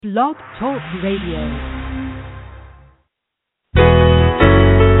Blog Talk Radio.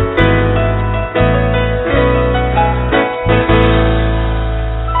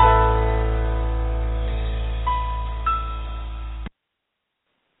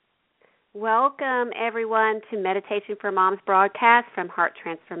 Welcome, everyone, to Meditation for Moms broadcast from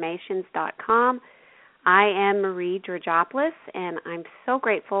hearttransformations.com. I am Marie Georgopoulos, and I'm so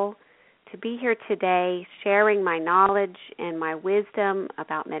grateful to be here today sharing my knowledge and my wisdom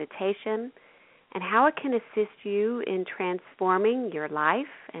about meditation and how it can assist you in transforming your life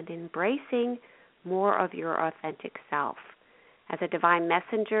and embracing more of your authentic self. As a divine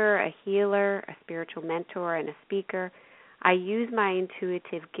messenger, a healer, a spiritual mentor, and a speaker, I use my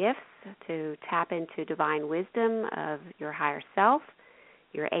intuitive gifts to tap into divine wisdom of your higher self,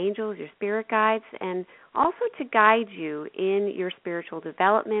 your angels, your spirit guides, and also to guide you in your spiritual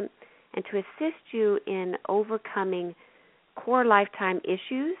development and to assist you in overcoming core lifetime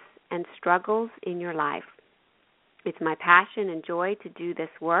issues and struggles in your life. It's my passion and joy to do this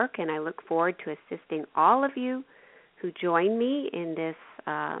work, and I look forward to assisting all of you who join me in this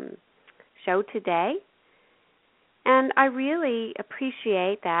show today. And I really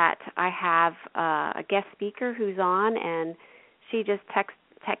appreciate that I have a guest speaker who's on, and she just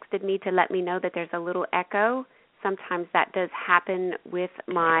texted me to let me know that there's a little echo. Sometimes that does happen with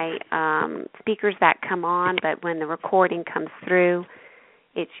my speakers that come on, but when the recording comes through,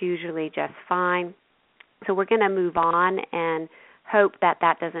 it's usually just fine. So we're going to move on and hope that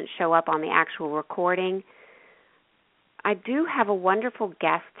that doesn't show up on the actual recording. I do have a wonderful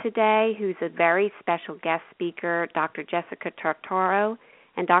guest today who's a very special guest speaker, Dr. Jessica Tortoro.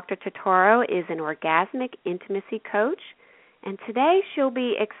 And Dr. Tortoro is an orgasmic intimacy coach. And today she'll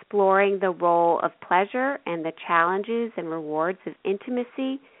be exploring the role of pleasure and the challenges and rewards of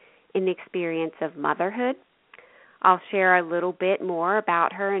intimacy in the experience of motherhood. I'll share a little bit more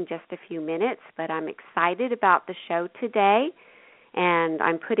about her in just a few minutes, but I'm excited about the show today. And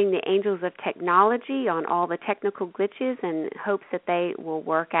I'm putting the angels of technology on all the technical glitches in hopes that they will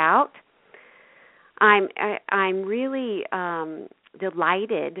work out. I'm really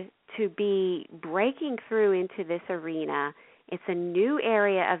delighted to be breaking through into this arena. It's a new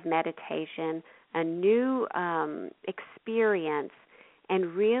area of meditation, a new experience,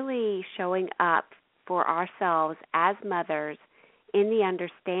 and really showing up for ourselves as mothers in the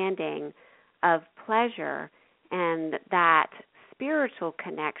understanding of pleasure and that spiritual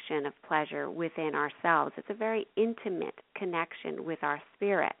connection of pleasure within ourselves. It's a very intimate connection with our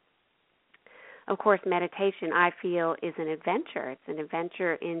spirit. Of course, meditation, I feel, is an adventure. It's an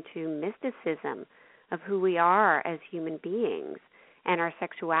adventure into mysticism of who we are as human beings. And our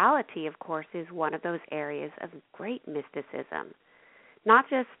sexuality, of course, is one of those areas of great mysticism. Not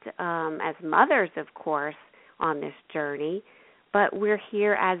just as mothers, of course, on this journey, but we're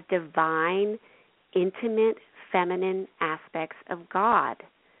here as divine, intimate, feminine aspects of God.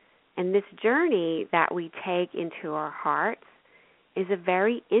 And this journey that we take into our hearts is a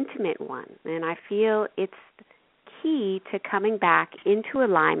very intimate one. And I feel it's key to coming back into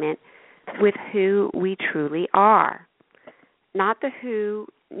alignment with who we truly are. Not the who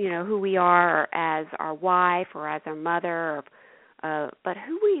we are as our wife or as our mother, but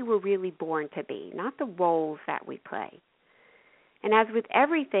who we were really born to be, not the roles that we play. And as with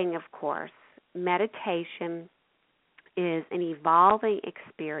everything, of course, meditation is an evolving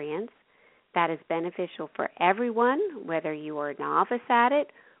experience that is beneficial for everyone, whether you are a novice at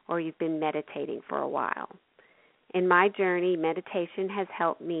it or you've been meditating for a while. In my journey, meditation has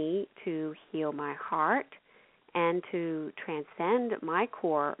helped me to heal my heart and to transcend my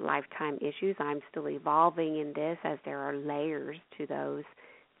core lifetime issues. I'm still evolving in this as there are layers to those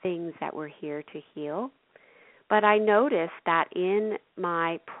things that we're here to heal. But I noticed that in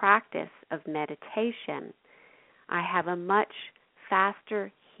my practice of meditation, I have a much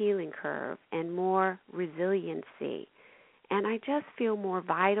faster healing curve and more resiliency. And I just feel more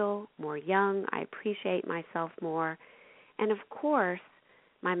vital, more young. I appreciate myself more. And of course,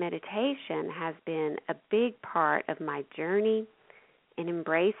 my meditation has been a big part of my journey in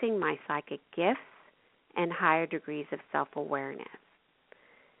embracing my psychic gifts and higher degrees of self-awareness.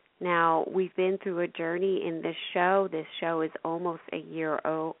 Now, we've been through a journey in this show. This show is almost a year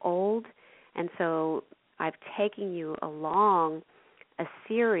old, and so I've taken you along a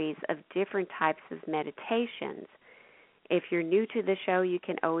series of different types of meditations. If you're new to the show, you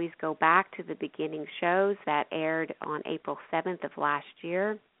can always go back to the beginning shows that aired on April 7th of last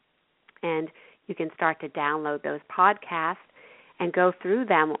year, and you can start to download those podcasts and go through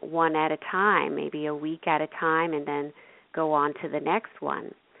them one at a time, maybe a week at a time, and then go on to the next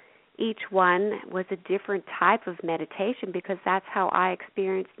one. each one was a different type of meditation because that's how I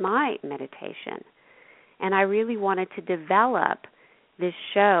experienced my meditation. And I really wanted to develop this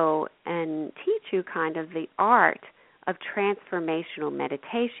show and teach you kind of the art of transformational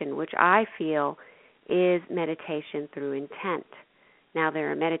meditation, which I feel is meditation through intent. Now,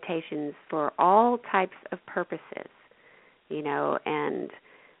 there are meditations for all types of purposes, and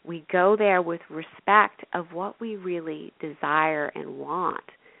we go there with respect of what we really desire and want.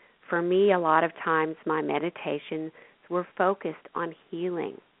 For me, a lot of times my meditations were focused on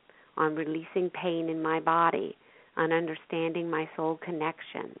healing, on releasing pain in my body, on understanding my soul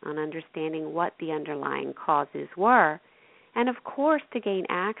connection, on understanding what the underlying causes were, and of course to gain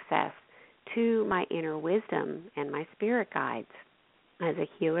access to my inner wisdom and my spirit guides. As a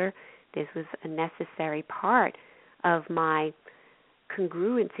healer, this was a necessary part of my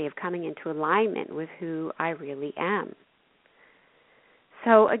congruency of coming into alignment with who I really am.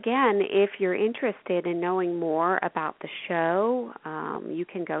 So again, if you're interested in knowing more about the show, you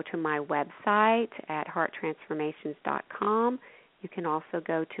can go to my website at hearttransformations.com. You can also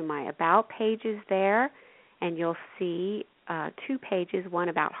go to my About pages there, and you'll see 2 pages, one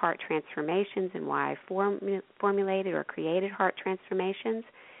about heart transformations and why I formulated or created heart transformations,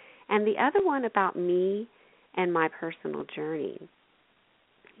 and the other one about me and my personal journey.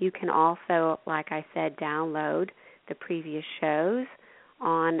 You can also, like I said, download the previous shows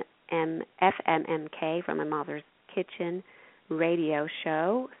on FMMK, from My Mother's Kitchen radio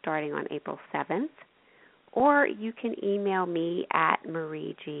show, starting on April 7th. Or you can email me at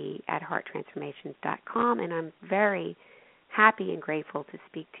marieg@hearttransformations.com, and I'm very happy and grateful to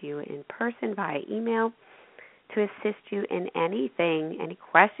speak to you in person via email to assist you in anything, any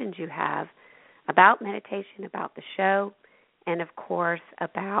questions you have about meditation, about the show, and of course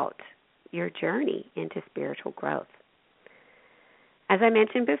about your journey into spiritual growth. As I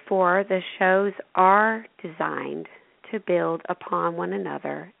mentioned before, the shows are designed to build upon one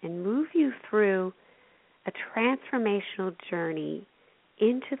another and move you through a transformational journey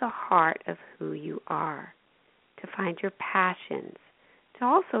into the heart of who you are, to find your passions, to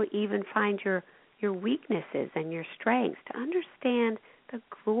also even find your weaknesses and your strengths, to understand the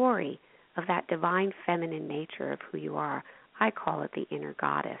glory of that divine feminine nature of who you are. I call it the inner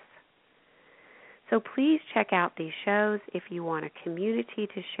goddess. So please check out these shows. If you want a community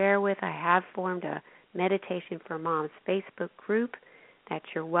to share with, I have formed a Meditation for Moms Facebook group that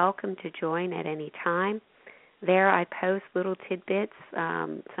you're welcome to join at any time. There I post little tidbits,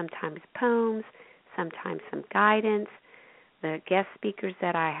 sometimes poems, sometimes some guidance. The guest speakers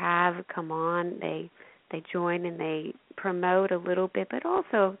that I have come on, they join and they promote a little bit, but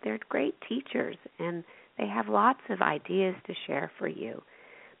also they're great teachers and they have lots of ideas to share for you.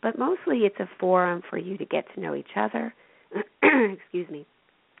 But mostly it's a forum for you to get to know each other, excuse me,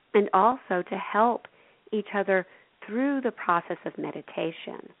 and also to help each other through the process of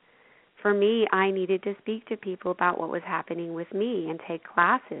meditation. For me, I needed to speak to people about what was happening with me and take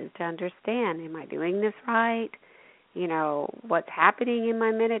classes to understand, am I doing this right? What's happening in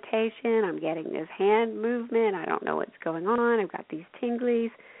my meditation? I'm getting this hand movement. I don't know what's going on. I've got these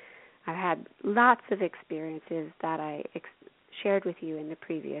tinglies. I've had lots of experiences that I shared with you in the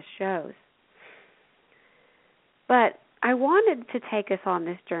previous shows. But I wanted to take us on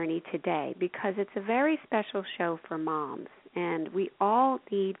this journey today because it's a very special show for moms, and we all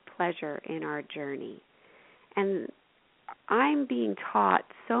need pleasure in our journey. And I'm being taught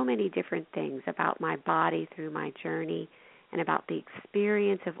so many different things about my body through my journey and about the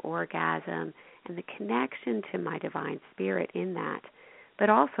experience of orgasm and the connection to my divine spirit in that, but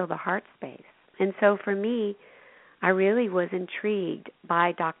also the heart space. And so for me, I really was intrigued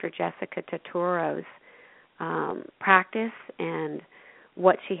by Dr. Jessica Totoro's practice and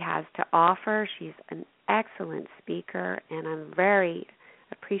what she has to offer. She's an excellent speaker, and I'm very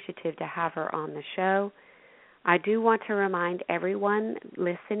appreciative to have her on the show. I do want to remind everyone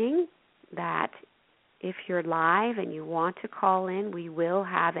listening that if you're live and you want to call in, we will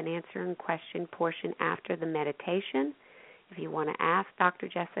have an answering question portion after the meditation. If you want to ask Dr.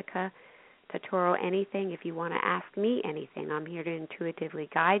 Jessica Totoro anything, if you want to ask me anything, I'm here to intuitively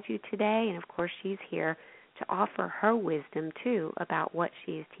guide you today. And, of course, she's here to offer her wisdom, too, about what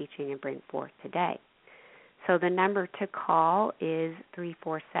she is teaching and bring forth today. So the number to call is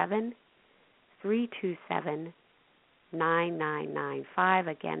 347-327-9995.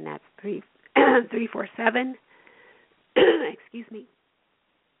 Again, that's 347, excuse me,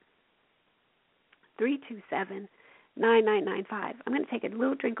 327-9995. I'm going to take a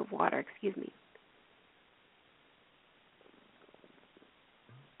little drink of water, excuse me.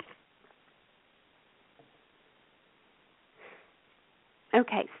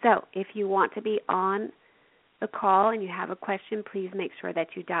 Okay, so if you want to be on the call and you have a question, please make sure that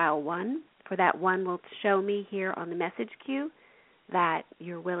you dial 1. For that 1 will show me here on the message queue that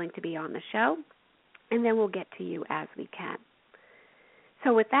you're willing to be on the show, and then we'll get to you as we can.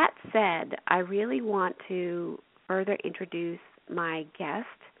 So with that said, I really want to further introduce my guest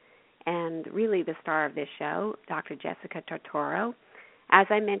and really the star of this show, Dr. Jessica Tortoro. As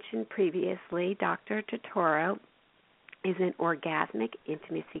I mentioned previously, Dr. Tortoro is an orgasmic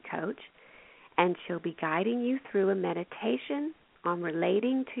intimacy coach, and she'll be guiding you through a meditation on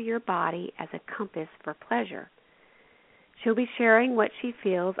relating to your body as a compass for pleasure. She'll be sharing what she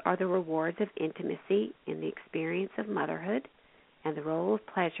feels are the rewards of intimacy in the experience of motherhood and the role of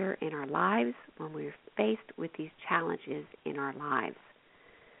pleasure in our lives when we're faced with these challenges in our lives.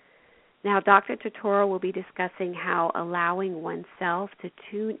 Now, Dr. Tortoro will be discussing how allowing oneself to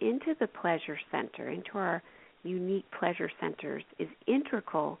tune into the pleasure center, into our unique pleasure centers, is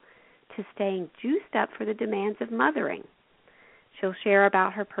integral to staying juiced up for the demands of mothering. She'll share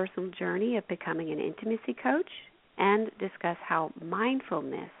about her personal journey of becoming an intimacy coach and discuss how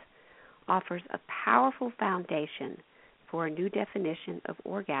mindfulness offers a powerful foundation for a new definition of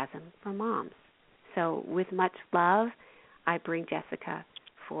orgasm for moms. So with much love, I bring Jessica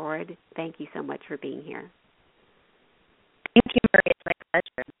forward. Thank you so much for being here. Thank you, Marie. It's my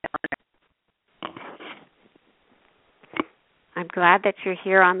pleasure. I'm glad that you're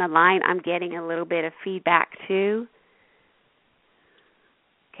here on the line. I'm getting a little bit of feedback, too.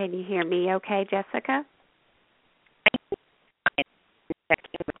 Can you hear me okay, Jessica?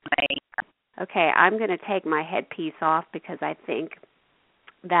 Okay, I'm going to take my headpiece off because I think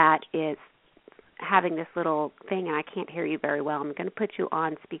that is having this little thing and I can't hear you very well. I'm going to put you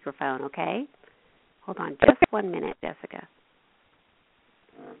on speakerphone, okay? Hold on just 1 minute, Jessica.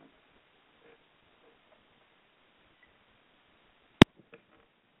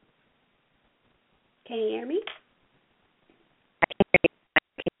 Can you hear me?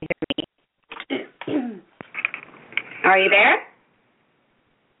 Are you there?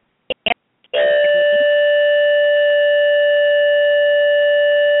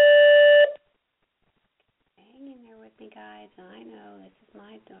 Hang in there with me, guys. I know this is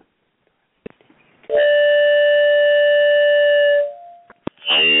my door.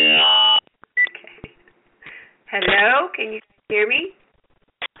 Okay. Hello? Can you hear me?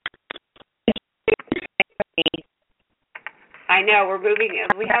 I know we're moving.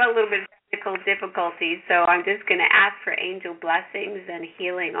 We have a little bit of technical difficulties, so I'm just going to ask for angel blessings and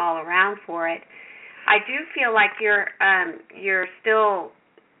healing all around for it. I do feel like you're still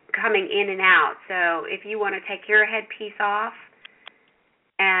coming in and out. So if you want to take your headpiece off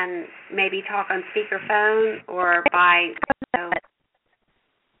and maybe talk on speakerphone or by.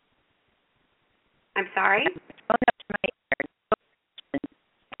 I'm sorry.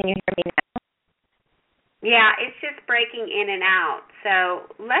 Can you hear me now? Yeah, it's just breaking in and out.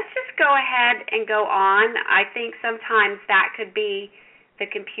 So let's just go ahead and go on. I think sometimes that could be the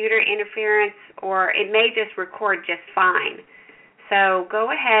computer interference, or it may just record just fine. So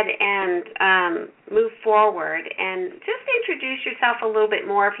go ahead and move forward and just introduce yourself a little bit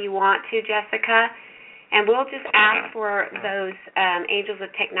more if you want to, Jessica. And we'll just ask for those angels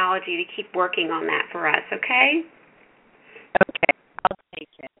of technology to keep working on that for us, okay? Okay, I'll take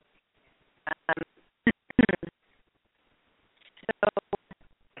it.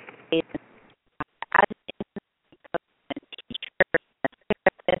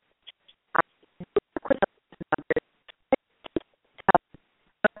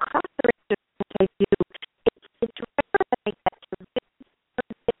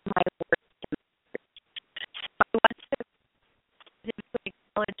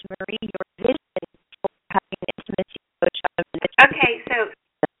 Okay, so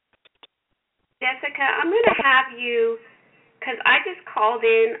Jessica, I'm going to have you, because I just called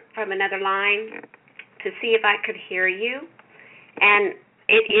in from another line to see if I could hear you, and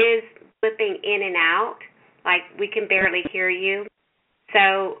it is flipping in and out, like we can barely hear you.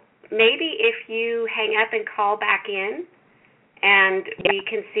 So maybe if you hang up and call back in, and we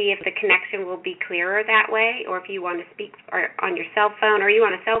can see if the connection will be clearer that way, or if you want to speak on your cell phone. Are you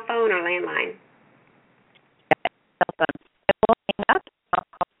on a cell phone or landline? Cell phone. I will hang up. I'll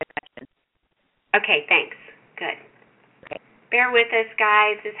call you back in. Okay, thanks. Good. Okay. Bear with us,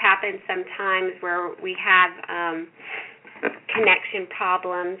 guys. This happens sometimes where we have connection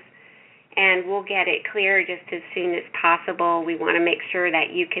problems, and we'll get it clear just as soon as possible. We want to make sure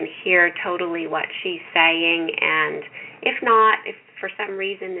that you can hear totally what she's saying, and if not, if for some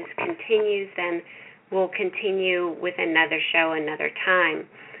reason this continues, then we'll continue with another show another time.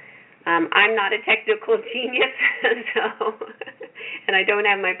 I'm not a technical genius, and I don't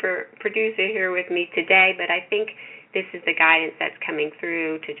have my producer here with me today, but I think this is the guidance that's coming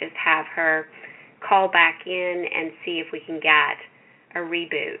through to just have her call back in and see if we can get a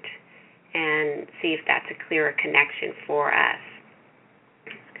reboot and see if that's a clearer connection for us.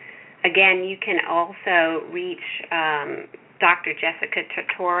 Again, you can also reach Dr. Jessica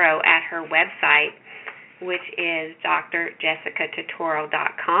Totoro at her website, which is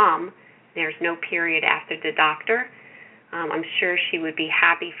drjessicatotoro.com. There's no period after the doctor. I'm sure she would be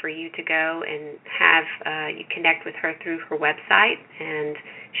happy for you to go and have you connect with her through her website, and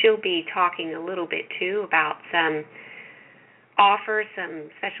she'll be talking a little bit too about some offers, some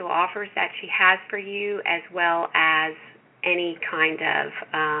special offers that she has for you, as well as any kind of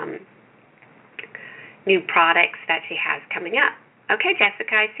new products that she has coming up. Okay,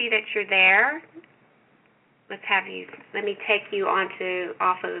 Jessica, I see that you're there. Let me take you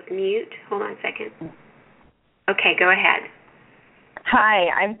off of mute. Hold on a second. Okay, go ahead. Hi,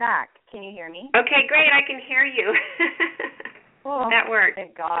 I'm back. Can you hear me? Okay, great. I can hear you. Oh, that worked.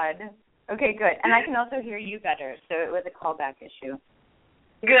 Thank God. Okay, good. And I can also hear you better, so it was a callback issue.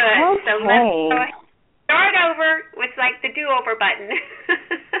 Good. Okay. So let's start over with like the do-over button.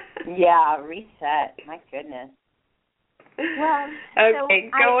 Yeah, reset. My goodness. Well, okay,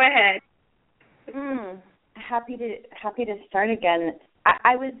 so go ahead. Happy to start again.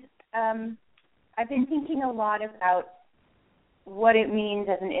 I've been thinking a lot about what it means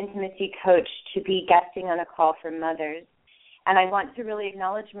as an intimacy coach to be guesting on a call for mothers. And I want to really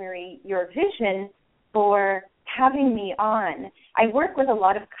acknowledge, Marie, your vision for having me on. I work with a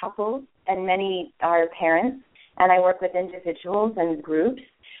lot of couples, and many are parents, and I work with individuals and groups.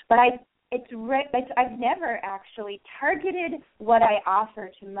 But I've never actually targeted what I offer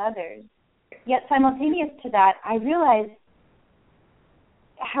to mothers. Yet simultaneous to that, I realize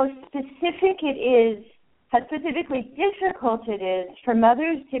how specifically difficult it is for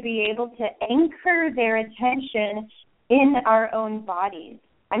mothers to be able to anchor their attention in our own bodies.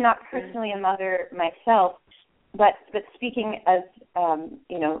 I'm not personally a mother myself, but speaking as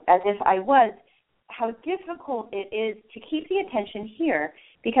as if I was, how difficult it is to keep the attention here,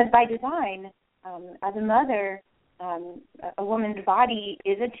 because by design, as a mother, a woman's body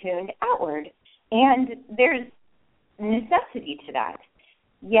is attuned outward, and there's necessity to that.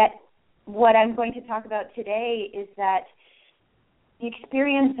 Yet what I'm going to talk about today is that the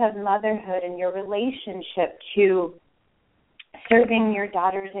experience of motherhood and your relationship to serving your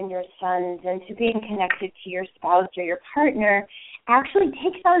daughters and your sons and to being connected to your spouse or your partner actually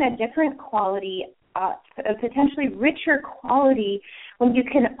takes on a different quality, a potentially richer quality, when you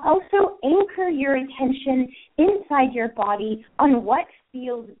can also anchor your attention inside your body on what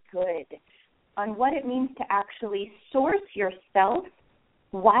feels good, on what it means to actually source yourself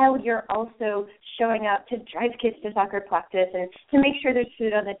while you're also showing up to drive kids to soccer practice and to make sure there's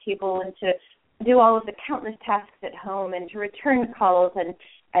food on the table and to do all of the countless tasks at home and to return calls and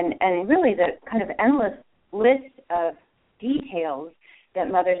really the kind of endless list of details that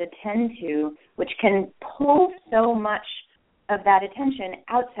mothers attend to, which can pull so much of that attention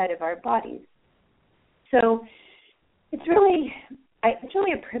outside of our bodies. So it's really a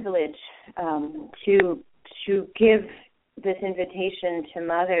privilege to give this invitation to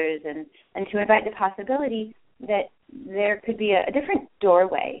mothers and to invite the possibility that there could be a different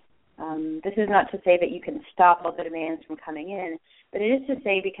doorway. This is not to say that you can stop all the demands from coming in, but it is to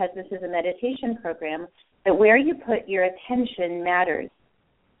say, because this is a meditation program, that where you put your attention matters.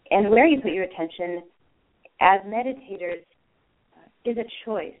 And where you put your attention as meditators is a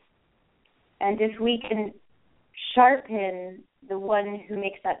choice. And if we can sharpen the one who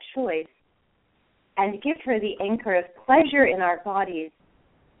makes that choice and give her the anchor of pleasure in our bodies,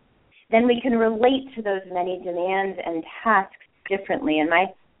 then we can relate to those many demands and tasks differently. And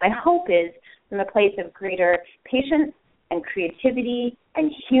my hope is from a place of greater patience and creativity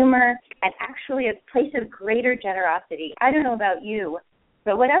and humor and actually a place of greater generosity. I don't know about you,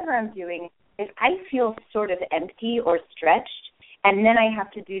 but whatever I'm doing, if I feel sort of empty or stretched and then I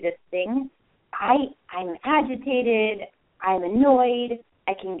have to do this thing, I'm agitated, I'm annoyed,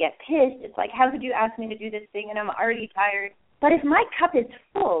 I can get pissed. It's like, how could you ask me to do this thing and I'm already tired? But if my cup is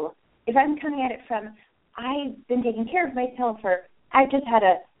full, if I'm coming at it from, I've been taking care of myself, or I've just had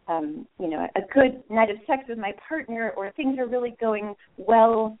a good night of sex with my partner, or things are really going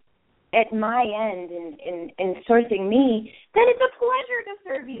well at my end in sourcing me, then it's a pleasure to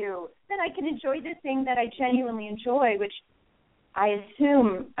serve you. Then I can enjoy this thing that I genuinely enjoy, which I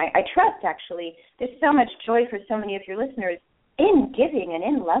assume, I trust actually, there's so much joy for so many of your listeners in giving and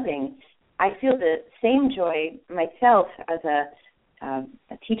in loving. I feel the same joy myself as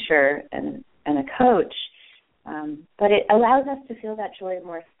a teacher and a coach, but it allows us to feel that joy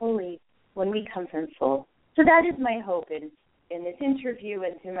more fully when we come from full. So that is my hope in this interview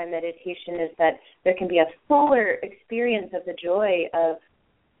and through my meditation, is that there can be a fuller experience of the joy of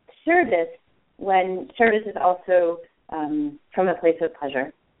service when service is also from a place of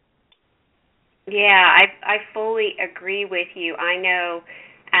pleasure. Yeah, I fully agree with you. I know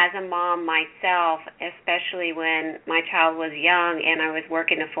as a mom myself, especially when my child was young and I was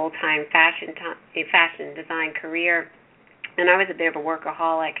working a full-time fashion design career, and I was a bit of a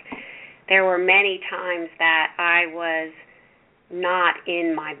workaholic, there were many times that I was not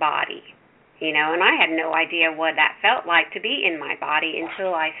in my body, and I had no idea what that felt like to be in my body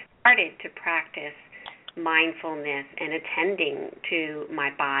until I started to practice mindfulness and attending to my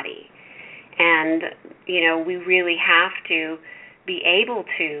body. And, we really have to be able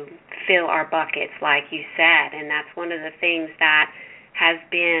to fill our buckets, like you said, and that's one of the things that has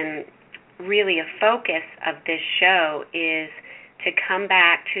been really a focus of this show, is to come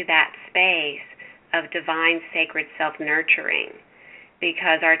back to that space of divine sacred self-nurturing,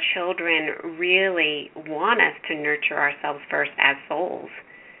 because our children really want us to nurture ourselves first as souls.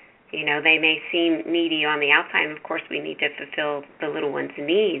 They may seem needy on the outside, and of course we need to fulfill the little one's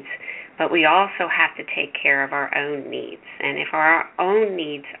needs, but we also have to take care of our own needs. And if our own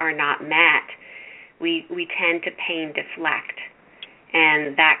needs are not met, we tend to pain deflect.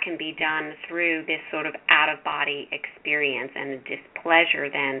 And that can be done through this sort of out-of-body experience, and the displeasure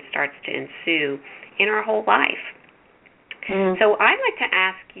then starts to ensue in our whole life. So I'd like to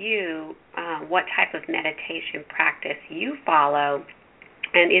ask you what type of meditation practice you follow,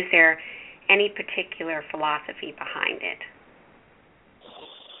 and is there any particular philosophy behind it?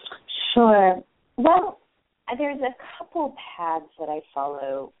 Sure. Well, there's a couple paths that I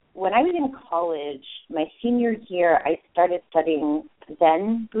follow. When I was in college, my senior year, I started studying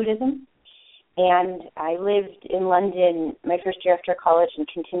Zen Buddhism, and I lived in London my first year after college and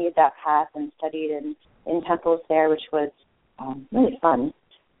continued that path and studied in temples there, which was really fun.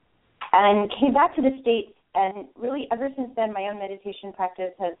 And came back to the States, and really ever since then, my own meditation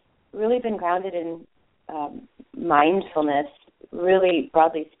practice has really been grounded in mindfulness, really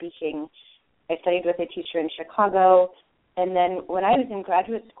broadly speaking. I studied with a teacher in Chicago, and then when I was in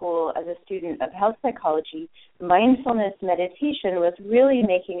graduate school as a student of health psychology, mindfulness meditation was really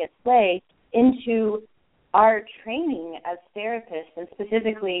making its way into our training as therapists, and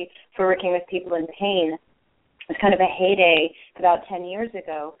specifically for working with people in pain. It was kind of a heyday about 10 years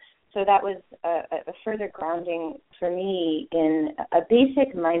ago. So that was a further grounding for me in a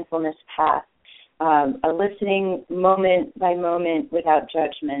basic mindfulness path, a listening moment by moment without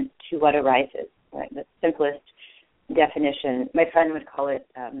judgment to what arises, right? The simplest definition. My friend would call it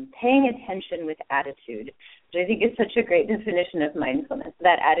paying attention with attitude, which I think is such a great definition of mindfulness.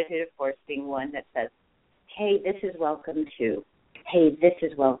 That attitude, of course, being one that says, hey, this is welcome too. Hey, this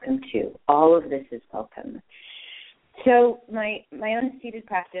is welcome too. All of this is welcome. So my own seated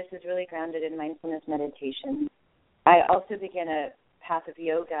practice is really grounded in mindfulness meditation. I also began a path of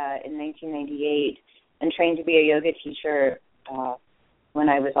yoga in 1998 and trained to be a yoga teacher when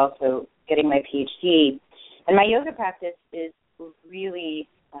I was also getting my PhD. And my yoga practice is really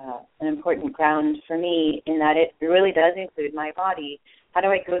an important ground for me in that it really does include my body. How do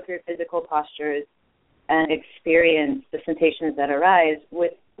I go through physical postures and experience the sensations that arise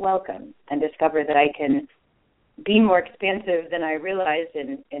with welcome and discover that I can be more expansive than I realized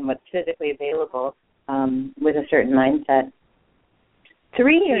in what's physically available with a certain mindset.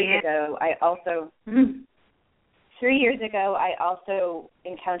 3 years ago, I also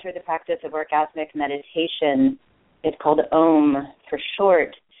encountered the practice of orgasmic meditation. It's called OM for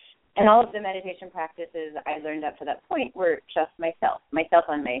short. And all of the meditation practices I learned up to that point were just myself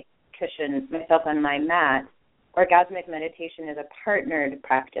on my cushion, myself on my mat. Orgasmic meditation is a partnered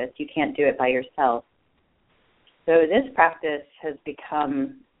practice. You can't do it by yourself. So this practice has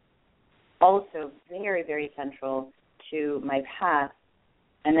become also very, very central to my path.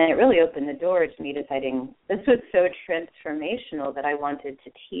 And then it really opened the door to me deciding this was so transformational that I wanted to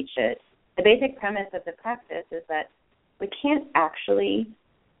teach it. The basic premise of the practice is that we can't actually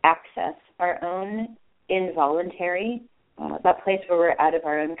access our own involuntary, that place where we're out of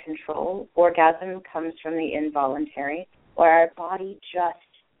our own control. Orgasm comes from the involuntary, where our body just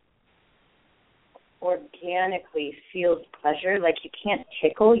organically feels pleasure. Like you can't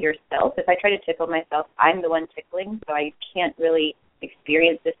tickle yourself. If I try to tickle myself, I'm the one tickling, so I can't really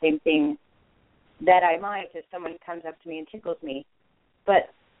experience the same thing that I might if someone comes up to me and tickles me. But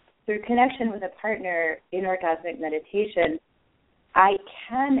through connection with a partner in orgasmic meditation, I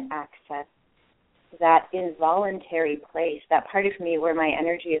can access that involuntary place, that part of me where my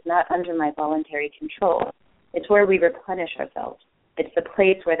energy is not under my voluntary control. It's where we replenish ourselves. It's the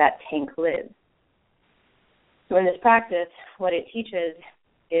place where that tank lives. So in this practice, what it teaches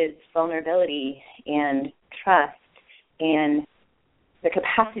is vulnerability and trust and the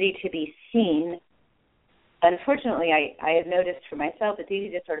capacity to be seen. Unfortunately, I have noticed for myself it's easy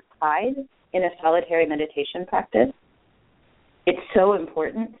to sort of hide in a solitary meditation practice. It's so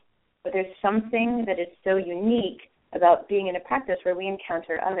important, but there's something that is so unique about being in a practice where we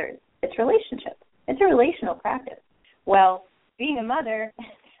encounter others. It's relationship. It's a relational practice. Well, being a mother is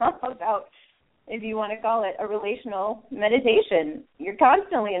all about, if you want to call it, a relational meditation. You're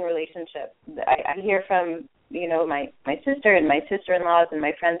constantly in relationship. I hear from, my sister and my sister-in-laws and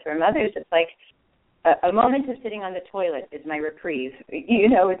my friends who are mothers, it's like a moment of sitting on the toilet is my reprieve.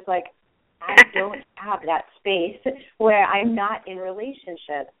 It's like I don't have that space where I'm not in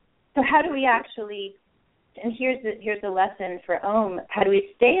relationship. So how do we actually, and here's the lesson for Om, how do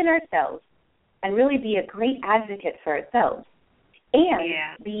we stay in ourselves and really be a great advocate for ourselves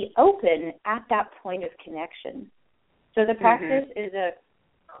and be open at that point of connection? So the practice is a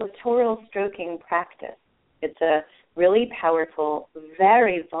clitoral stroking practice. It's a really powerful,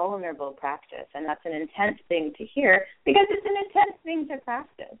 very vulnerable practice, and that's an intense thing to hear because it's an intense thing to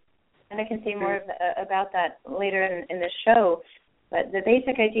practice. And I can say more about that later in the show. But the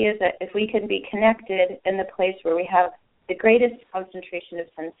basic idea is that if we can be connected in the place where we have the greatest concentration of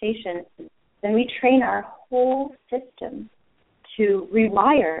sensation, then we train our whole system to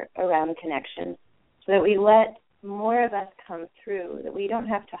rewire around connection so that we let more of us come through, that we don't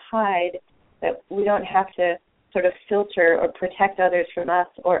have to hide, that we don't have to sort of filter or protect others from us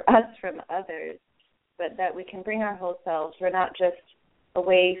or us from others, but that we can bring our whole selves. We're not just a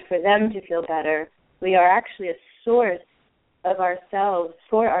way for them to feel better. We are actually a source of ourselves,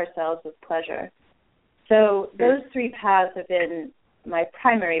 for ourselves, of pleasure. So those three paths have been my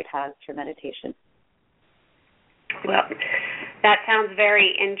primary paths for meditation. Well, that sounds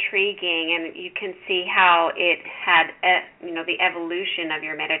very intriguing, and you can see how it had, the evolution of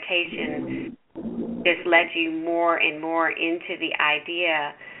your meditation just led you more and more into the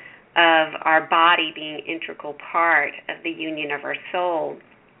idea of our body being an integral part of the union of our soul.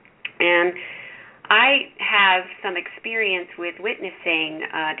 And I have some experience with witnessing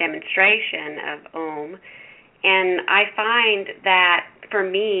a demonstration of Om, and I find that for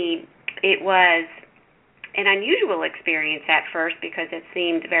me it was an unusual experience at first because it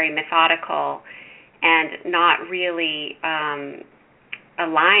seemed very methodical and not really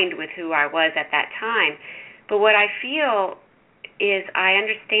aligned with who I was at that time. But what I feel is I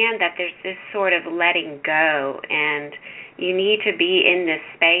understand that there's this sort of letting go, and you need to be in this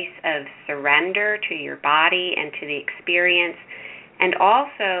space of surrender to your body and to the experience, and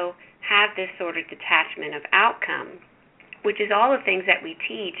also have this sort of detachment of outcome, which is all the things that we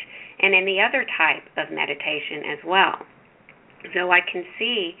teach and in the other type of meditation as well. So I can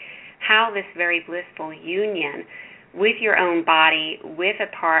see how this very blissful union with your own body, with a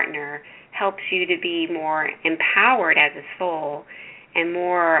partner, helps you to be more empowered as a soul and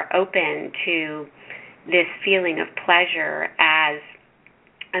more open to this feeling of pleasure as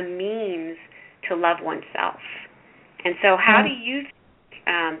a means to love oneself. And so how do you think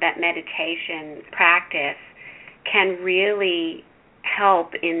that meditation practice can really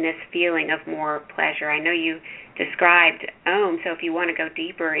help in this feeling of more pleasure? I know you described Om, so if you want to go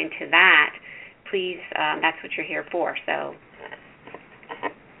deeper into that, please, that's what you're here for. So.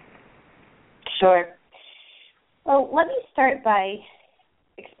 Sure. Well, let me start by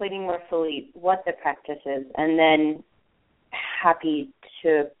explaining more fully what the practice is, and then happy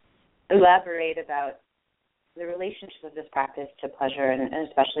to elaborate about the relationship of this practice to pleasure, and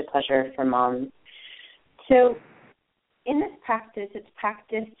especially pleasure for moms. So in this practice, it's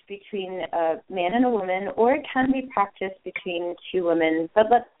practiced between a man and a woman, or it can be practiced between two women, but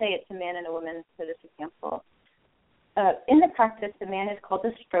let's say it's a man and a woman for this example. In the practice, the man is called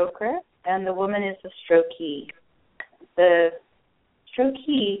the stroker, and the woman is the strokee. The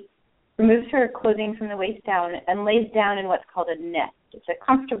strokee removes her clothing from the waist down and lays down in what's called a nest. It's a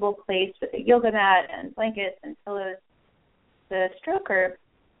comfortable place with a yoga mat and blankets and pillows. The stroker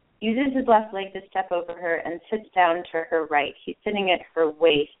uses his left leg to step over her and sits down to her right. He's sitting at her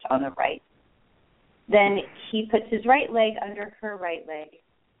waist on the right. Then he puts his right leg under her right leg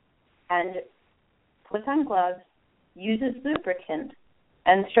and puts on gloves, uses lubricant,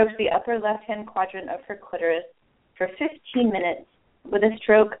 and strokes the upper left-hand quadrant of her clitoris for 15 minutes with a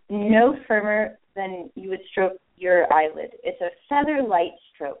stroke no firmer than you would stroke your eyelid. It's a feather-light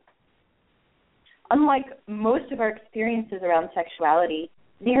stroke. Unlike most of our experiences around sexuality,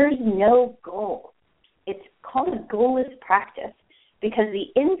 there's no goal. it's called a goalless practice because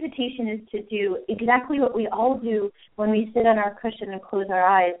the invitation is to do exactly what we all do when we sit on our cushion and close our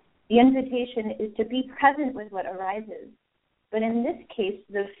eyes. The invitation is to be present with what arises. But in this case,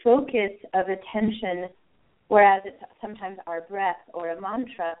 the focus of attention, whereas it's sometimes our breath or a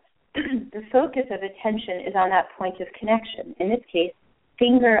mantra, the focus of attention is on that point of connection. In this case,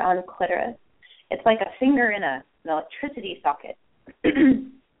 finger on clitoris. It's like a finger in an electricity socket.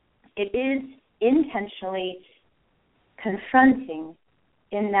 It is intentionally confronting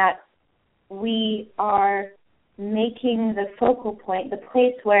in that we are making the focal point, the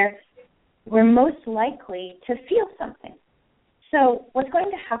place where we're most likely to feel something. So what's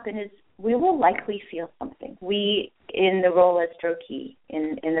going to happen is we will likely feel something. We, in the role as strokee,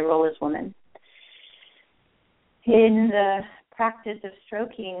 in the role as woman. In the practice of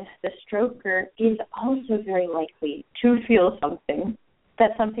stroking, the stroker is also very likely to feel something,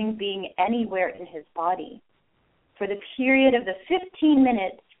 that something being anywhere in his body. For the period of the 15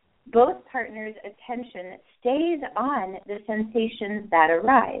 minutes, both partners' attention stays on the sensations that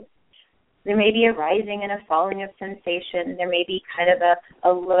arise. There may be a rising and a falling of sensation. There may be kind of a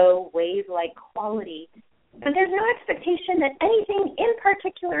low wave-like quality. But there's no expectation that anything in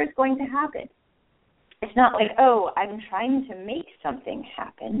particular is going to happen. It's not like, oh, I'm trying to make something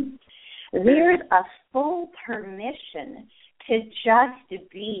happen. There's a full permission to just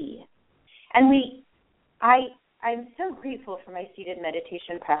be. And I'm so grateful for my seated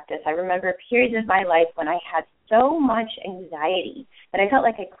meditation practice. I remember periods of my life when I had so much anxiety that I felt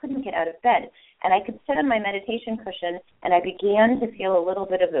like I couldn't get out of bed. And I could sit on my meditation cushion and I began to feel a little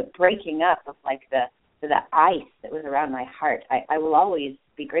bit of a breaking up of like the ice that was around my heart. I will always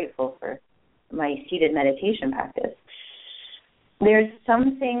be grateful for my seated meditation practice. There's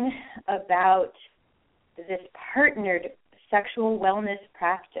something about this partnered sexual wellness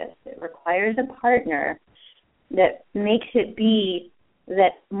practice that requires a partner that makes it be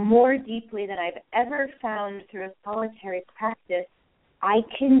that more deeply than I've ever found through a solitary practice, I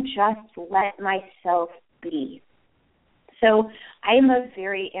can just let myself be. So I'm a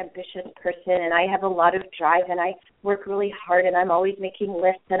very ambitious person, and I have a lot of drive, and I work really hard, and I'm always making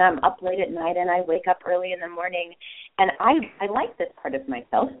lists, and I'm up late at night, and I wake up early in the morning, and I like this part of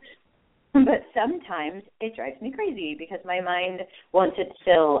myself. But sometimes it drives me crazy because my mind wants it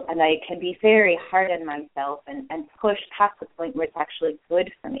still, and I can be very hard on myself and push past the point where it's actually good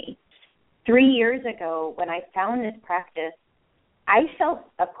for me. 3 years ago, when I found this practice, I felt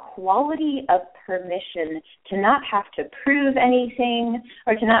a quality of permission to not have to prove anything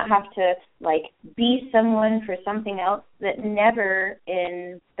or to not have to, be someone for something else that never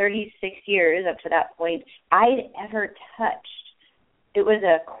in 36 years up to that point I'd ever touched. It was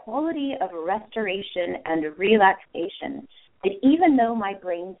a quality of restoration and relaxation that even though my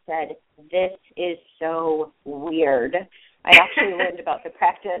brain said, this is so weird, I actually learned about the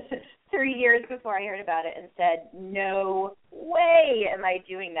practice 3 years before I heard about it and said, no way am I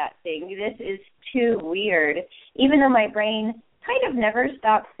doing that thing. This is too weird. Even though my brain kind of never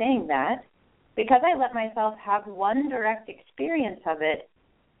stopped saying that, because I let myself have one direct experience of it,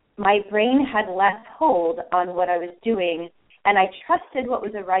 my brain had less hold on what I was doing, and I trusted what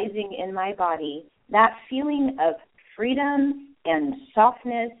was arising in my body, that feeling of freedom and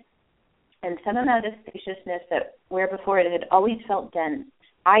softness and some amount of spaciousness that where before it had always felt dense.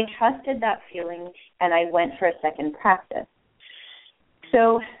 I trusted that feeling, and I went for a second practice.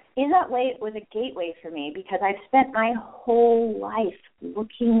 So in that way, it was a gateway for me because I've spent my whole life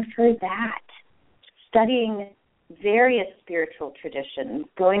looking for that, studying various spiritual traditions,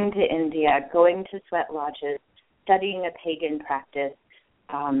 going to India, going to sweat lodges, studying a pagan practice,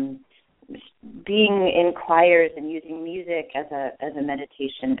 being in choirs and using music as a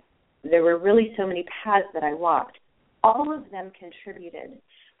meditation. There were really so many paths that I walked. All of them contributed,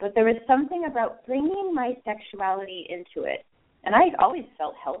 but there was something about bringing my sexuality into it. And I always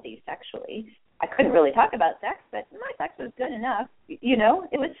felt healthy sexually. I couldn't really talk about sex, but my sex was good enough. It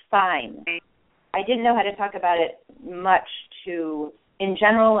was fine. I didn't know how to talk about it much in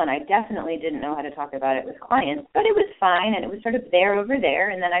general, and I definitely didn't know how to talk about it with clients, but it was fine, and it was sort of there over there,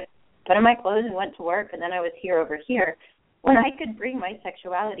 and then I put on my clothes and went to work, and then I was here over here. When I could bring my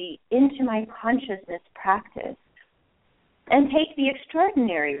sexuality into my consciousness practice and take the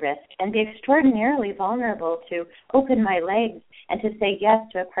extraordinary risk and be extraordinarily vulnerable to open my legs and to say yes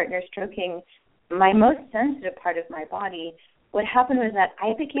to a partner stroking my most sensitive part of my body, what happened was that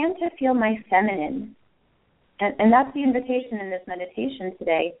I began to feel my feminine. And that's the invitation in this meditation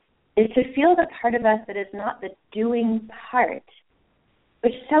today, is to feel the part of us that is not the doing part,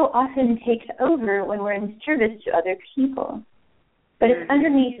 which so often takes over when we're in service to other people. But it's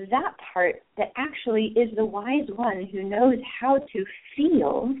underneath that part that actually is the wise one who knows how to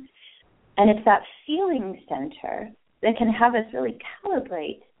feel, and it's that feeling center that can have us really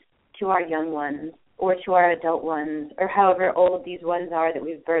calibrate to our young ones or to our adult ones or however old these ones are that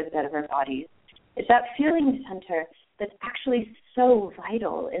we've birthed out of our bodies. It's that feeling center that's actually so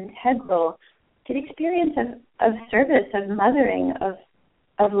vital, integral to the experience of service, of mothering,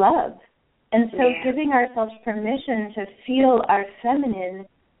 of love. And so giving ourselves permission to feel our feminine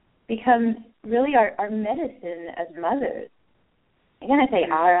becomes really our medicine as mothers. Again, I say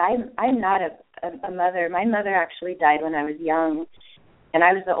I'm not a mother. My mother actually died when I was young, and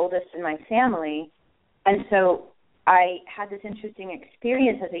I was the oldest in my family. And so I had this interesting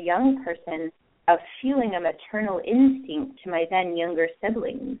experience as a young person of feeling a maternal instinct to my then younger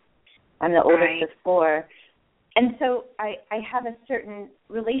siblings. I'm the oldest of four. And so I have a certain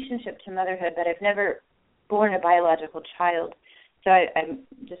relationship to motherhood, but I've never born a biological child. So I'm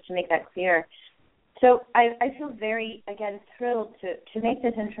just to make that clear. So I feel very, again, thrilled to make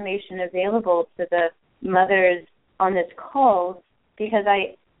this information available to the mothers on this call, because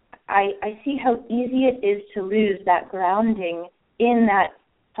I see how easy it is to lose that grounding in that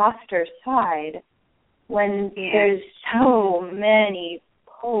softer side when there's so many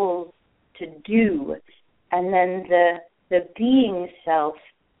pulls to do, and then the being self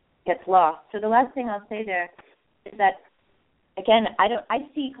gets lost. So the last thing I'll say there is that, again, I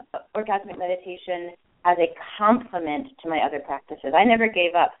see orgasmic meditation as a complement to my other practices. I never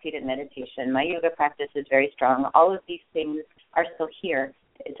gave up seated meditation. My yoga practice is very strong. All of these things are still here.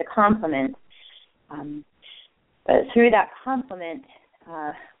 It's a complement. But through that complement,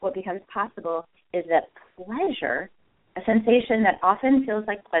 what becomes possible is that pleasure, a sensation that often feels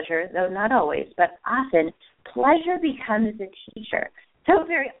like pleasure, though not always, but often pleasure becomes the teacher. So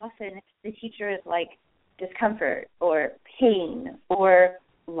very often the teacher is like discomfort or pain or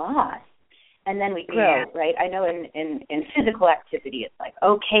loss. And then we grow, right? I know in physical activity it's like,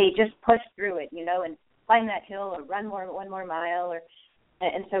 okay, just push through it, and climb that hill or run one more mile.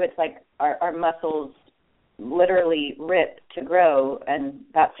 And so it's like our muscles literally rip to grow, and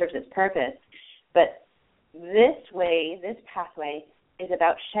that serves its purpose. But this pathway is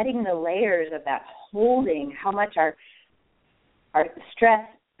about shedding the layers of that holding, how much our stress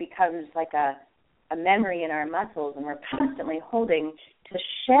becomes like a memory in our muscles, and we're constantly holding, to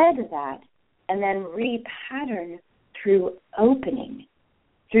shed that and then repattern through opening,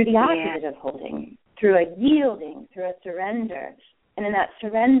 through the opposite of holding, through a yielding, through a surrender. And in that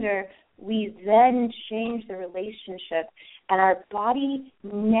surrender, we then change the relationship, and our body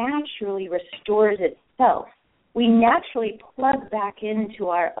naturally restores itself. We naturally plug back into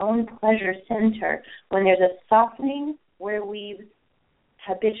our own pleasure center when there's a softening where we've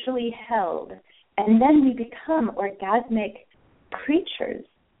habitually held, and then we become orgasmic creatures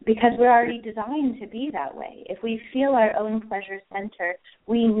because we're already designed to be that way. If we feel our own pleasure center,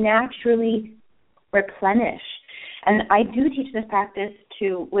 we naturally replenish. And I do teach this practice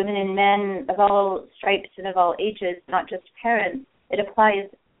to women and men of all stripes and of all ages, not just parents. It applies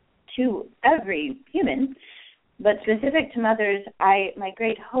to every human. But specific to mothers, my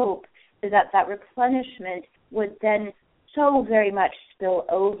great hope is that replenishment would then so very much spill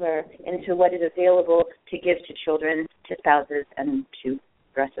over into what is available to give to children, to spouses, and to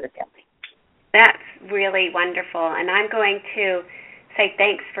the rest of the family. That's really wonderful. And I'm going to say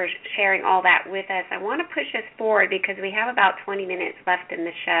thanks for sharing all that with us. I want to push us forward because we have about 20 minutes left in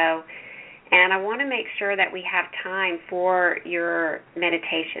the show, and I want to make sure that we have time for your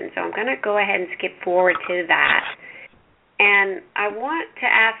meditation. So I'm going to go ahead and skip forward to that. And I want to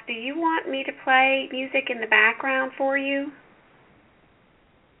ask, do you want me to play music in the background for you?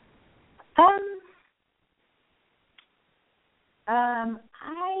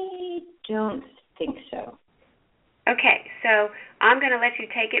 I don't think so. Okay, so I'm going to let you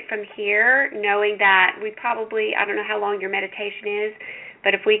take it from here, knowing that we probably, I don't know how long your meditation is,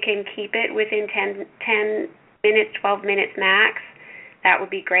 but if we can keep it within 10 minutes, 12 minutes max, that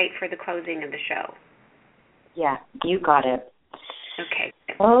would be great for the closing of the show. Yeah, you got it. Okay.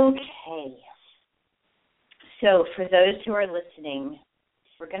 Okay. So for those who are listening,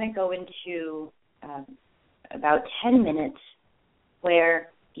 we're going to go into about 10 minutes where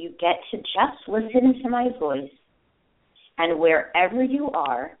you get to just listen to my voice, and wherever you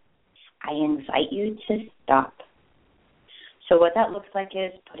are, I invite you to stop. So what that looks like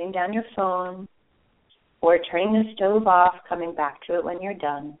is putting down your phone or turning the stove off, coming back to it when you're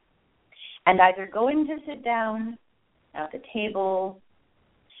done, and either going to sit down at the table,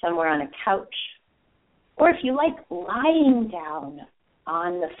 somewhere on a couch, or if you like, lying down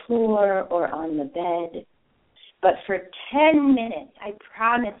on the floor or on the bed, But for 10 minutes, I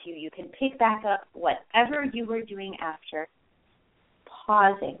promise you, you can pick back up whatever you were doing after,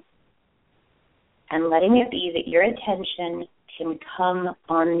 pausing and letting it be that your attention can come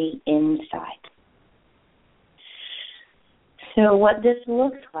on the inside. So what this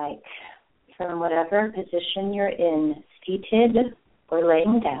looks like, from whatever position you're in, seated or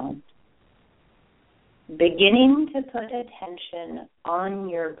laying down, beginning to put attention on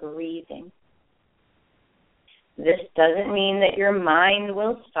your breathing. This doesn't mean that your mind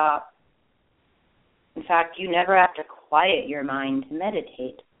will stop. In fact, you never have to quiet your mind to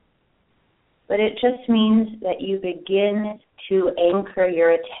meditate. But it just means that you begin to anchor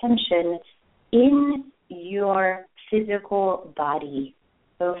your attention in your physical body.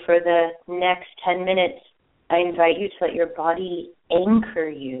 So for the next 10 minutes, I invite you to let your body anchor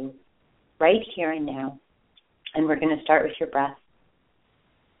you right here and now. And we're going to start with your breath.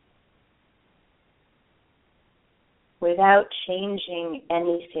 Without changing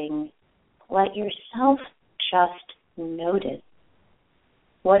anything, let yourself just notice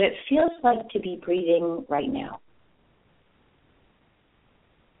what it feels like to be breathing right now.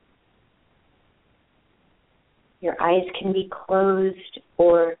 Your eyes can be closed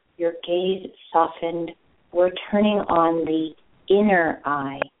or your gaze softened. We're turning on the inner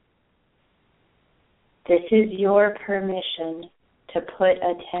eye. This is your permission to put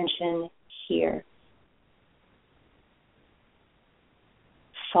attention here.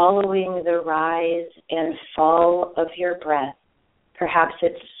 Following the rise and fall of your breath. Perhaps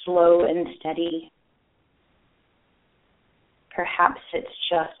it's slow and steady. Perhaps it's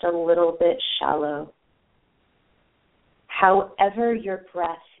just a little bit shallow. However your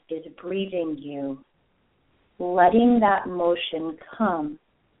breath is breathing you, letting that motion come.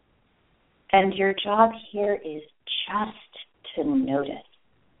 And your job here is just to notice.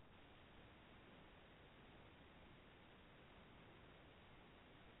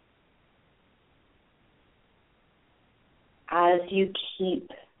 As you keep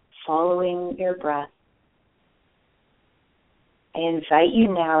following your breath, I invite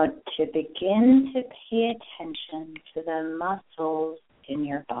you now to begin to pay attention to the muscles in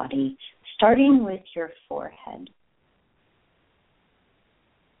your body, starting with your forehead.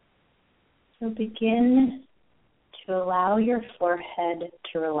 So begin to allow your forehead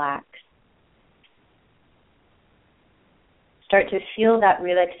to relax. Start to feel that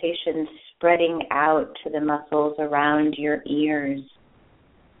relaxation spreading out to the muscles around your ears,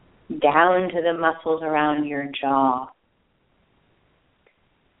 down to the muscles around your jaw,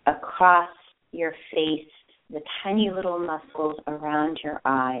 across your face, the tiny little muscles around your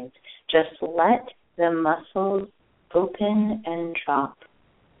eyes. Just let the muscles open and drop,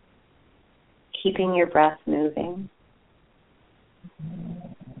 keeping your breath moving.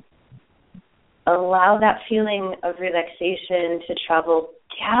 Allow that feeling of relaxation to travel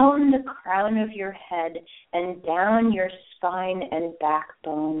down the crown of your head and down your spine and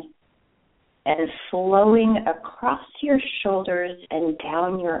backbone and flowing across your shoulders and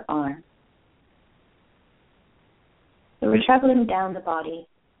down your arms. So we're traveling down the body.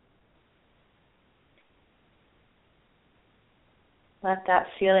 Let that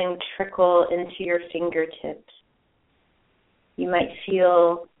feeling trickle into your fingertips. You might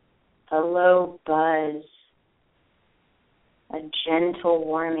feel a low buzz, a gentle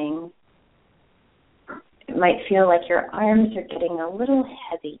warming. It might feel like your arms are getting a little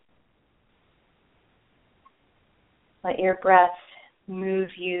heavy. Let your breath move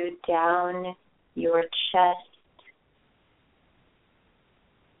you down your chest,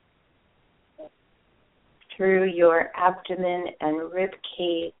 through your abdomen and rib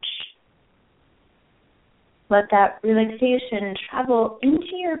cage. Let that relaxation travel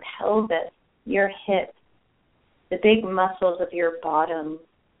into your pelvis, your hips, the big muscles of your bottom.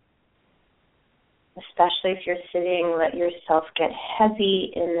 Especially if you're sitting, let yourself get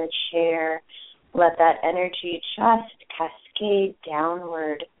heavy in the chair. Let that energy just cascade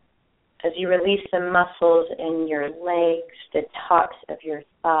downward as you release the muscles in your legs, the tops of your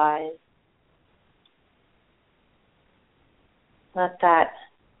thighs. Let that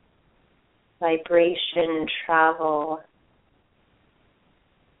vibration travel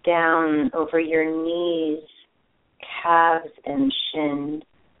down over your knees, calves, and shins,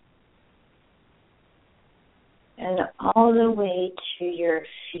 and all the way to your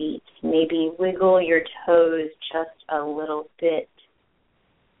feet. Maybe wiggle your toes just a little bit.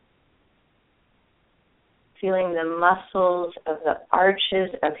 Feeling the muscles of the arches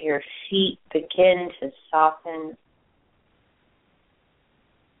of your feet begin to soften.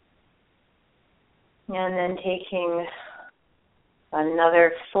 And then taking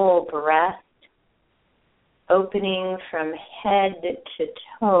another full breath, opening from head to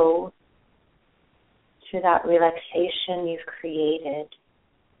toe to that relaxation you've created.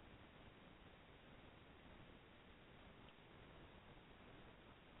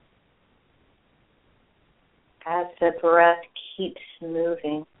 As the breath keeps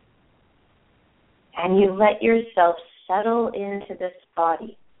moving, and you let yourself settle into this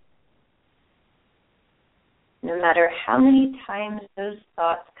body. No matter how many times those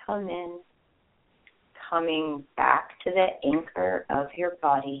thoughts come in, coming back to the anchor of your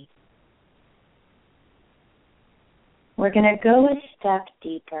body. We're going to go a step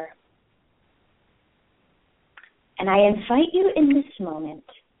deeper. And I invite you in this moment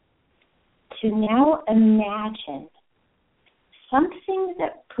to now imagine something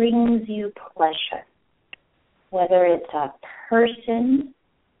that brings you pleasure, whether it's a person,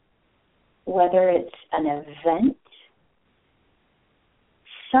 whether it's an event,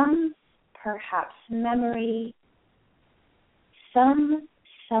 some perhaps memory,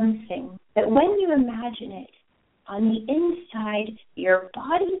 something that when you imagine it, on the inside, your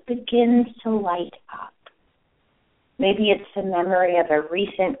body begins to light up. Maybe it's the memory of a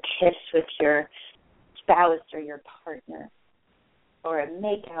recent kiss with your spouse or your partner, or a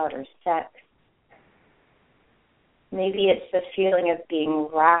makeout or sex. Maybe it's the feeling of being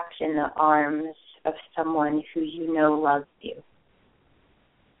wrapped in the arms of someone who you know loves you.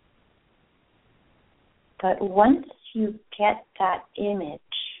 But once you get that image,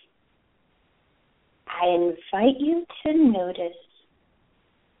 I invite you to notice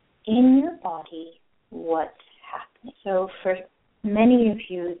in your body what's happening. So for many of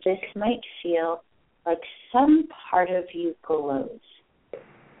you, this might feel like some part of you glows.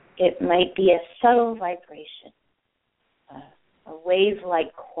 It might be a subtle vibration, a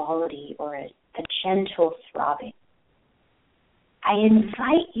wave-like quality, or a gentle throbbing. I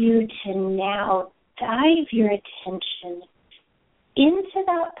invite you to now dive your attention into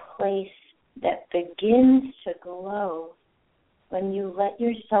that place that begins to glow when you let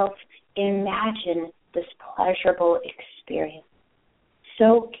yourself imagine this pleasurable experience.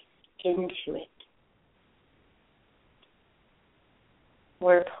 Soak into it.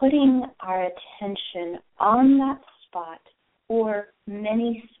 We're putting our attention on that spot or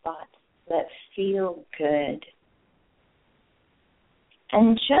many spots that feel good.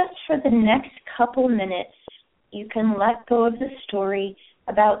 And just for the next couple minutes, you can let go of the story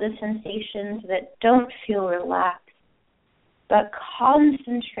about the sensations that don't feel relaxed, but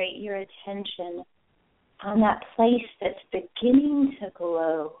concentrate your attention on that place that's beginning to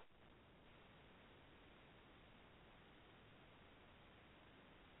glow.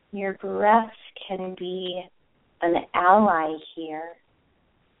 Your breath can be an ally here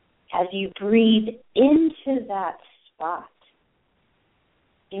as you breathe into that spot,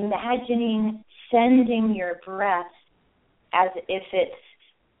 imagining sending your breath as if it's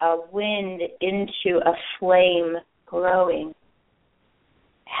a wind into a flame growing,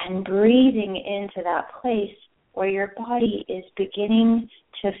 and breathing into that place where your body is beginning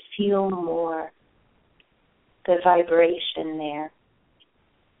to feel more the vibration there.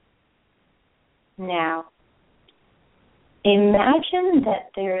 Now, imagine that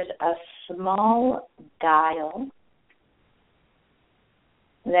there's a small dial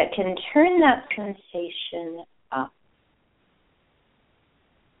that can turn that sensation up.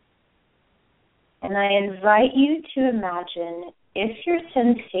 And I invite you to imagine if your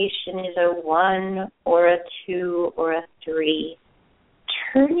sensation is a 1 or a 2 or a 3,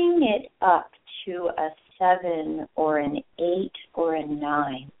 turning it up to a 7 or an 8 or a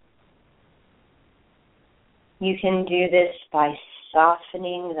 9. You can do this by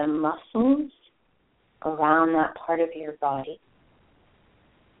softening the muscles around that part of your body.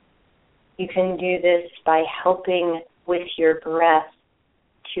 You can do this by helping with your breath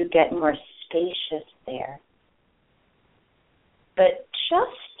to get more spacious there. But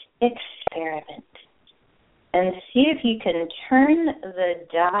just experiment and see if you can turn the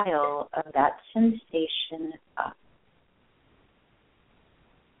dial of that sensation up.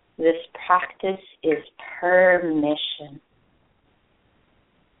 This practice is permission.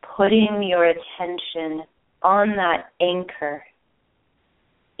 Putting your attention on that anchor,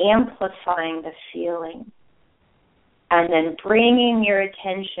 amplifying the feeling, and then bringing your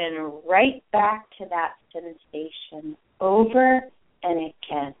attention right back to that sensation over and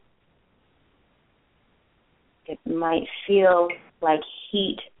again. It might feel like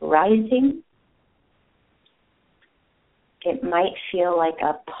heat rising. It might feel like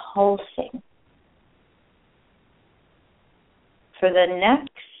a pulsing. For the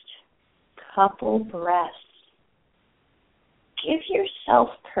next couple breaths, give yourself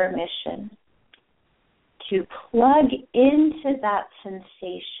permission to plug into that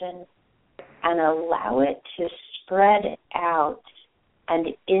sensation and allow it to spread out and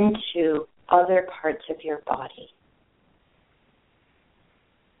into other parts of your body.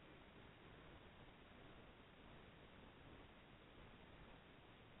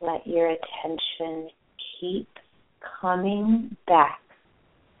 Let your attention keep coming back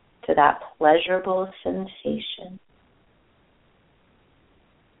to that pleasurable sensation,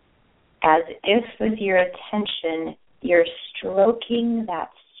 as if with your attention you're stroking that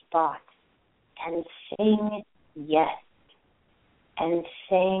spot and saying yes, and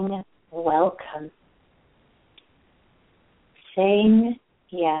saying welcome, saying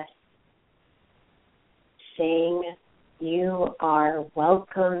yes, saying you are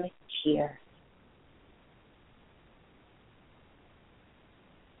welcome here.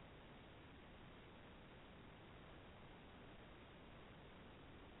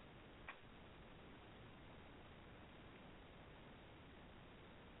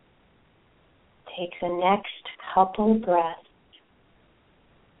 Take the next couple breaths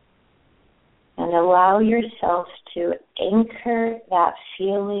and allow yourself to anchor that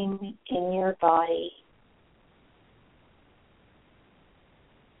feeling in your body,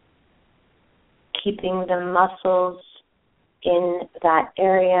 keeping the muscles in that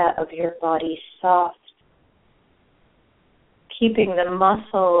area of your body soft, keeping the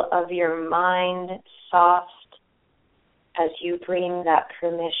muscle of your mind soft as you bring that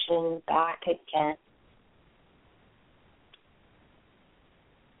permission back again.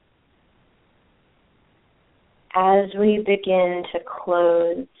 As we begin to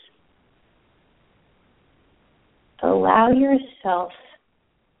close, allow yourself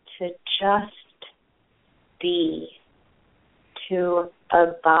to just be, to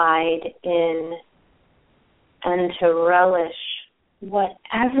abide in, and to relish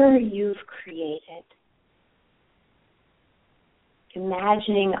whatever you've created.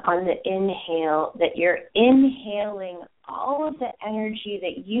 Imagining on the inhale that you're inhaling all of the energy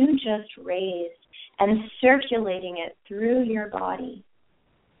that you just raised and circulating it through your body.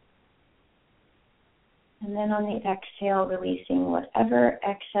 And then on the exhale, releasing whatever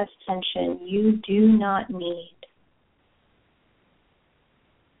excess tension you do not need.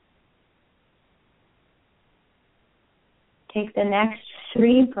 Take the next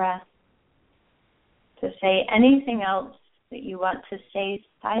 3 breaths to say anything else that you want to say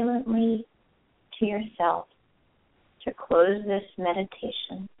silently to yourself to close this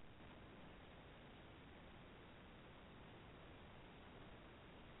meditation.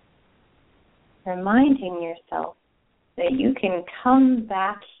 Reminding yourself that you can come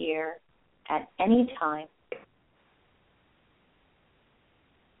back here at any time.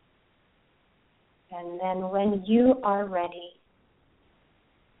 And then when you are ready,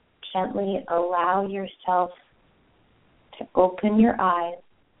 gently allow yourself to open your eyes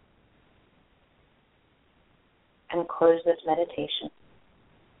and close this meditation.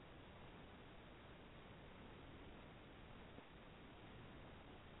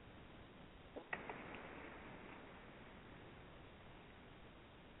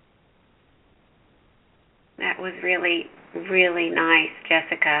 That was really, really nice,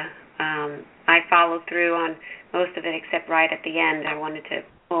 Jessica. I followed through on most of it except right at the end. I wanted to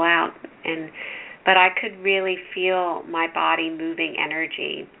pull out, but I could really feel my body moving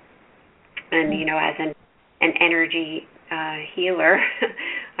energy. And, as an energy healer,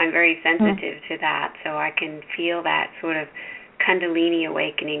 I'm very sensitive to that. So I can feel that sort of Kundalini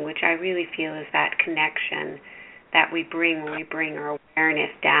awakening, which I really feel is that connection that we bring when we bring our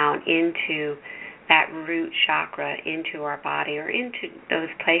awareness down into that root chakra, into our body, or into those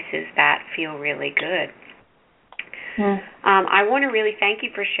places that feel really good. I want to really thank you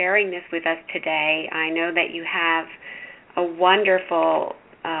for sharing this with us today. I know that you have a wonderful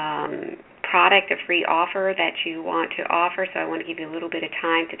product, a free offer that you want to offer, so I want to give you a little bit of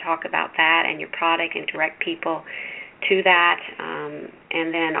time to talk about that and your product and direct people to that,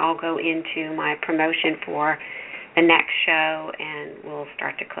 and then I'll go into my promotion for the next show, and we'll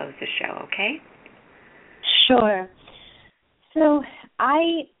start to close the show, okay? Sure. So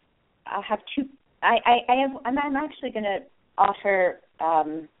I have two. I'm actually going to offer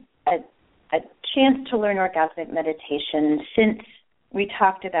a chance to learn orgasmic meditation, since we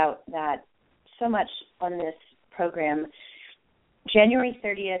talked about that so much on this program. January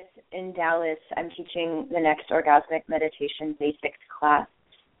 30th in Dallas, I'm teaching the next orgasmic meditation basics class.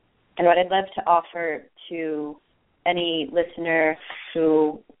 And what I'd love to offer to any listener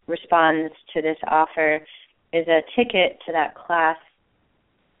who responds to this offer is a ticket to that class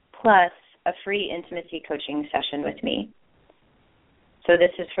plus a free intimacy coaching session with me. So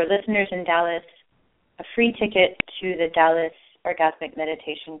this is for listeners in Dallas. a free ticket to the Dallas Orgasmic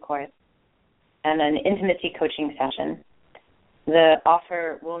Meditation course and an intimacy coaching session. The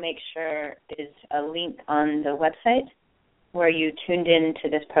offer will make sure is a link on the website where you tuned in to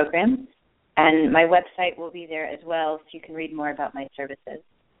this program, and my website will be there as well so you can read more about my services.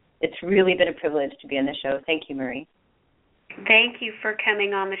 It's really been a privilege to be on the show. Thank you, Marie. Thank you for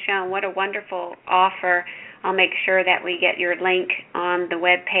coming on the show, and what a wonderful offer. I'll make sure that we get your link on the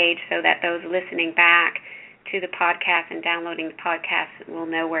webpage so that those listening back to the podcast and downloading the podcast will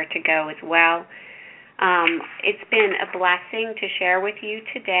know where to go as well. It's been a blessing to share with you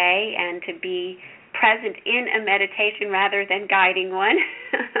today and to be present in a meditation rather than guiding one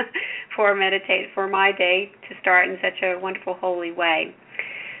for my day to start in such a wonderful, holy way.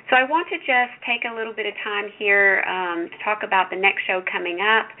 So I want to just take a little bit of time here to talk about the next show coming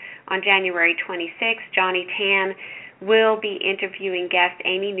up on January 26th. Johnny Tan will be interviewing guest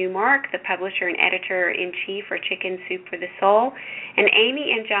Amy Newmark, the publisher and editor-in-chief for Chicken Soup for the Soul. And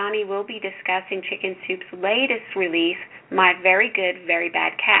Amy and Johnny will be discussing Chicken Soup's latest release, My Very Good, Very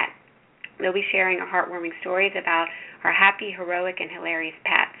Bad Cat. They'll be sharing heartwarming stories about our happy, heroic, and hilarious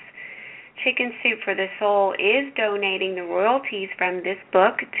pets. Chicken Soup for the Soul is donating the royalties from this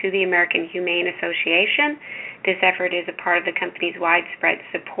book to the American Humane Association. This effort is a part of the company's widespread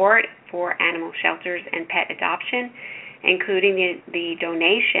support for animal shelters and pet adoption, including the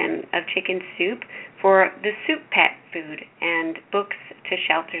donation of chicken soup for the soup pet food and books to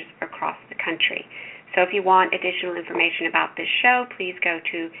shelters across the country. So if you want additional information about this show, please go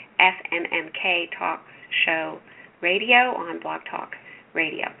to FMMK Talk Show Radio on Blog Talk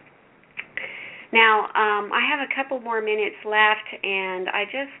Radio. Now, I have a couple more minutes left, and I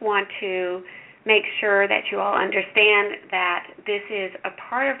just want to make sure that you all understand that this is a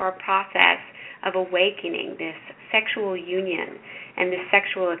part of our process of awakening, this sexual union and this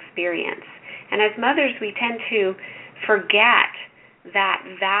sexual experience. And as mothers, we tend to forget that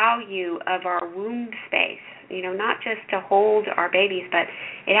value of our womb space, not just to hold our babies, but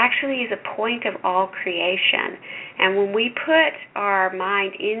it actually is a point of all creation. And when we put our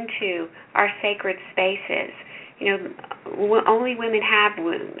mind into our sacred spaces, only women have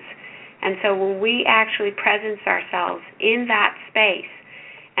wombs. And so when we actually presence ourselves in that space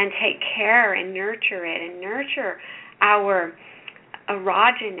and take care and nurture it and nurture our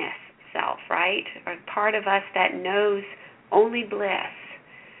erogenous self, right, or part of us that knows only bliss,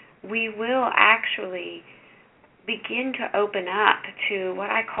 we will actually begin to open up to what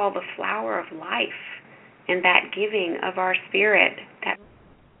I call the flower of life and that giving of our spirit that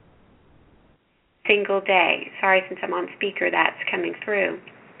single day. Sorry, since I'm on speaker, that's coming through.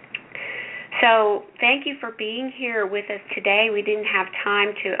 So thank you for being here with us today. We didn't have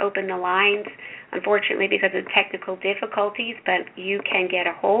time to open the lines, unfortunately, because of technical difficulties, but you can get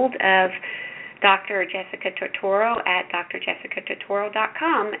a hold of Dr. Jessica Tortoro at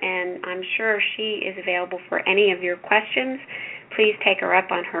drjessicatotoro.com, and I'm sure she is available for any of your questions. Please take her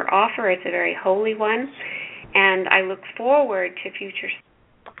up on her offer. It's a very holy one, and I look forward to future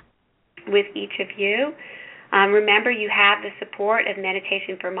with each of you. Remember, you have the support of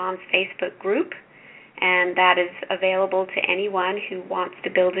Meditation for Moms Facebook group, and that is available to anyone who wants to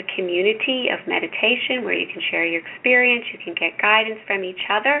build a community of meditation where you can share your experience, you can get guidance from each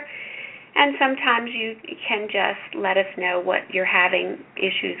other, and sometimes you can just let us know what you're having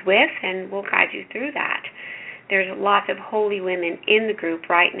issues with, and we'll guide you through that. There's lots of holy women in the group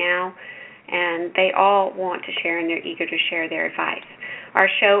right now, and they all want to share, and they're eager to share their advice. Our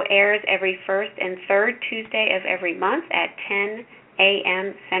show airs every first and third Tuesday of every month at 10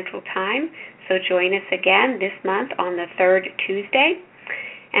 a.m. Central Time, so join us again this month on the third Tuesday,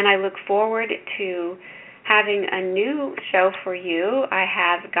 and I look forward to having a new show for you. I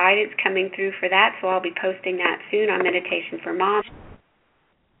have guidance coming through for that, so I'll be posting that soon on Meditation for Moms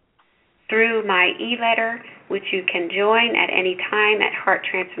through my e-letter, which you can join at any time at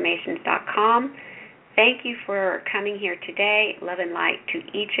hearttransformations.com. Thank you for coming here today. Love and light to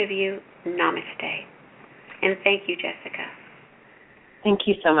each of you. Namaste. And thank you, Jessica. Thank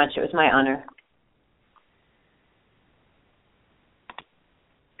you so much. It was my honor.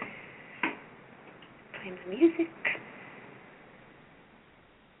 Playing the music.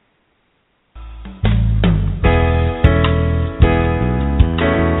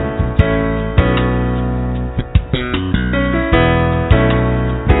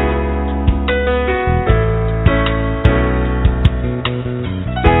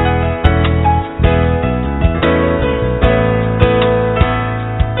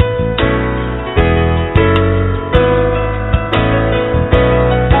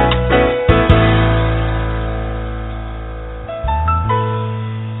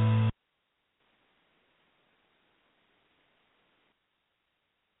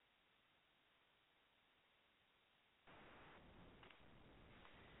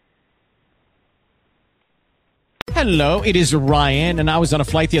 Hello, it is Ryan, and I was on a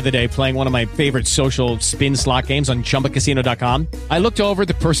flight the other day playing one of my favorite social spin slot games on ChumbaCasino.com. I looked over at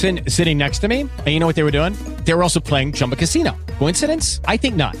the person sitting next to me, and you know what they were doing? They were also playing Chumba Casino. Coincidence? I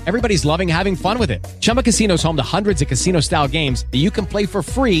think not. Everybody's loving having fun with it. Chumba Casino is home to hundreds of casino-style games that you can play for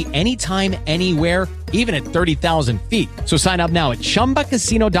free anytime, anywhere, even at 30,000 feet. So sign up now at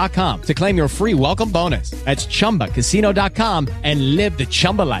ChumbaCasino.com to claim your free welcome bonus. That's ChumbaCasino.com and live the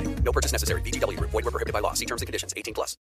Chumba life. No purchase necessary. VGW Group. Void where prohibited by law. See terms and conditions. 18+.